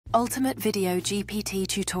Ultimate Video GPT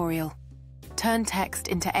Tutorial. Turn text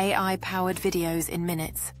into AI-powered videos in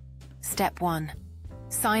minutes. Step 1.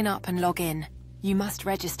 Sign up and log in. You must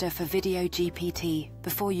register for videogpt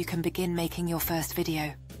before you can begin making your first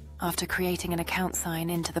video. After creating an account, sign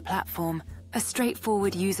into the platform. A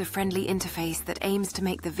straightforward, user-friendly interface that aims to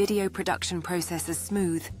make the video production process as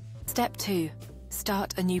smooth. Step 2.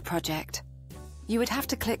 Start a new project. You would have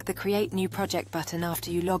to click the Create New Project button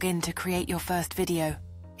after you log in to create your first video.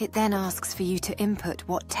 It then asks for you to input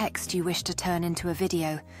what text you wish to turn into a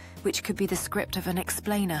video, which could be the script of an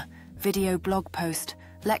explainer, video blog post,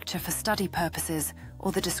 lecture for study purposes,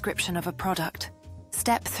 or the description of a product.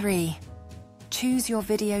 Step 3. Choose your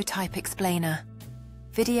video type explainer.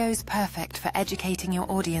 Videos perfect for educating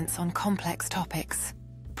your audience on complex topics.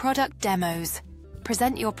 Product demos.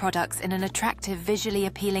 Present your products in an attractive, visually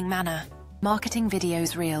appealing manner. Marketing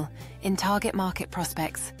videos reel, in target market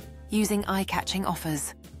prospects, using eye-catching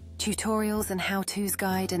offers. Tutorials and how-tos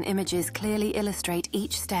guide and images clearly illustrate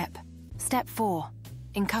each step. Step 4.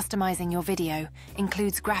 In customizing your video,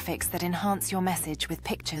 includes graphics that enhance your message with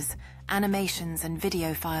pictures, animations and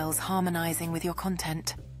video files harmonizing with your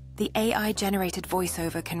content. The AI-generated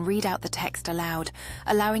voiceover can read out the text aloud,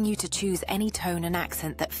 allowing you to choose any tone and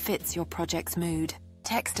accent that fits your project's mood.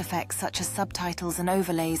 Text effects such as subtitles and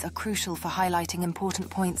overlays are crucial for highlighting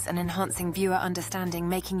important points and enhancing viewer understanding,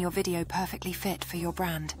 making your video perfectly fit for your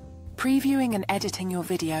brand. Previewing and editing your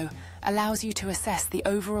video allows you to assess the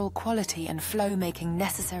overall quality and flow, making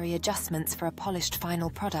necessary adjustments for a polished final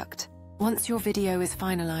product. Once your video is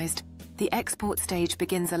finalized, the export stage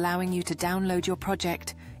begins, allowing you to download your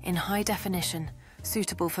project in high definition,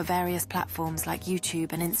 suitable for various platforms like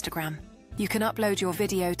YouTube and Instagram. You can upload your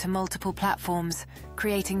video to multiple platforms,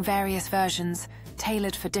 creating various versions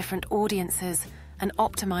tailored for different audiences and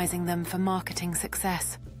optimizing them for marketing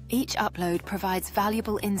success. Each upload provides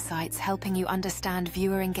valuable insights, helping you understand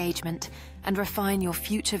viewer engagement and refine your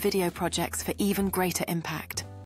future video projects for even greater impact.